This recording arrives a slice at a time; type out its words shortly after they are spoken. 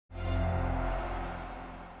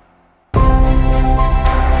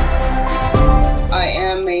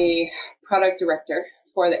product director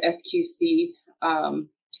for the SQC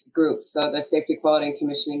group, so the Safety, Quality, and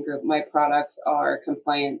Commissioning group. My products are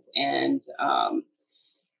compliance and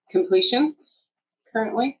completions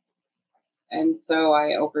currently. And so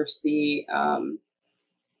I oversee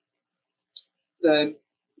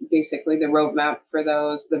basically the roadmap for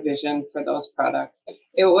those, the vision for those products.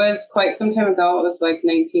 It was quite some time ago. It was like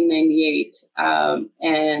 1998.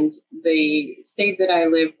 And the state that I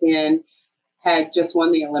lived in had just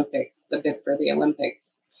won the Olympics, the bid for the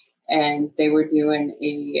Olympics. And they were doing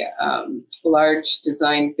a large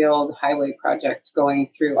design build highway project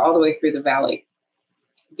going through all the way through the valley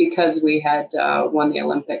because we had won the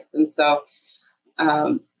Olympics. And so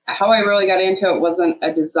how I really got into it wasn't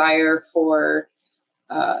a desire for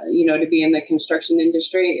to be in the construction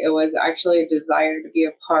industry. It was actually a desire to be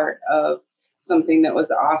a part of something that was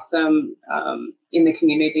awesome in the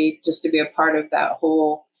community, just to be a part of that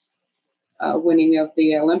whole winning of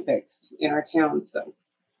the Olympics in our town. So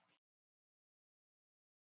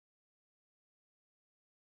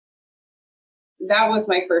that was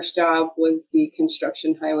my first job, was the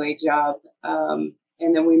construction highway job.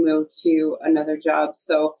 And then we moved to another job.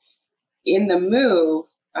 So in the move,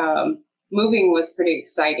 moving was pretty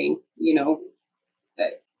exciting,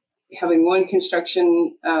 having one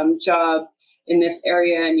construction job in this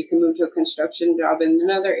area, and you can move to a construction job in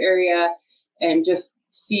another area and just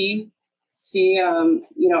see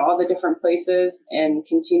all the different places and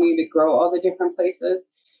continue to grow all the different places.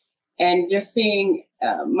 And just seeing,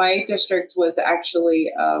 my district was actually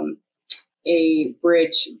a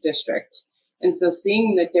bridge district. And so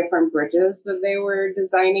seeing the different bridges that they were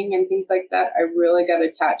designing and things like that, I really got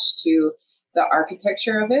attached to the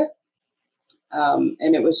architecture of it.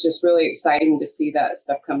 And it was just really exciting to see that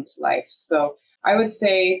stuff come to life. So I would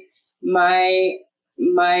say my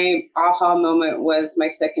aha moment was my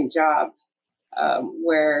second job,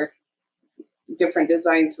 where different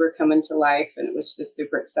designs were coming to life, and it was just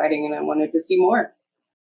super exciting, and I wanted to see more.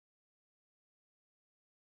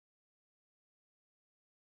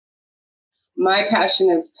 My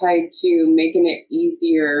passion is tied to making it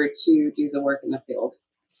easier to do the work in the field.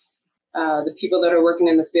 The people that are working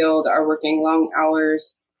in the field are working long hours,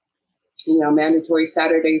 mandatory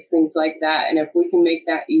Saturdays, things like that. And if we can make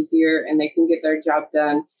that easier and they can get their job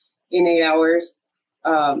done in 8 hours,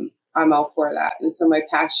 I'm all for that. And so my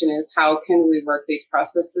passion is, how can we work these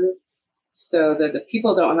processes so that the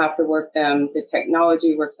people don't have to work them, the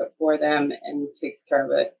technology works it for them and takes care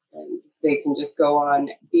of it, and they can just go on,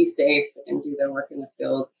 be safe, and do their work in the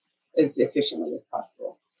field as efficiently as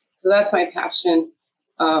possible. So that's my passion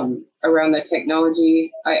around the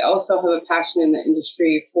technology. I also have a passion in the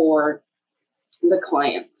industry for the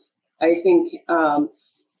clients. I think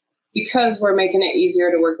because we're making it easier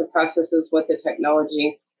to work the processes with the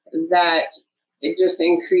technology, that it just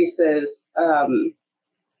increases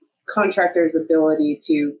contractors' ability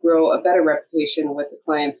to grow a better reputation with the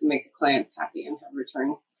clients and make the clients happy and have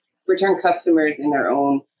return customers in their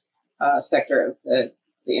own sector of the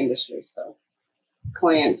industry. So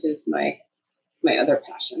client is my other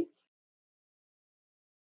passion.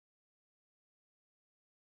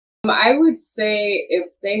 I would say if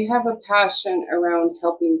they have a passion around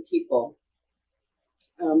helping people,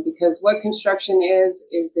 because what construction is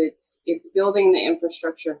it's building the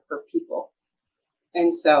infrastructure for people.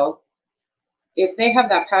 And so if they have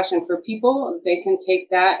that passion for people, they can take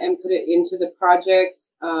that and put it into the projects,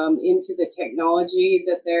 into the technology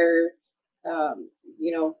that they're,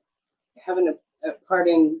 having a part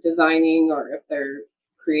in designing, or if they're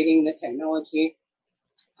creating the technology.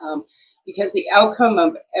 Because the outcome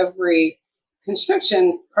of every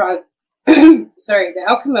construction the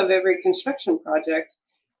outcome of every construction project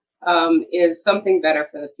is something better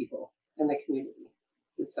for the people in the community.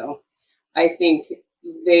 And so I think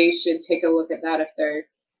they should take a look at that. If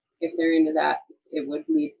they're into that, it would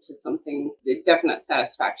lead to something, definite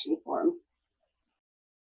satisfaction for them.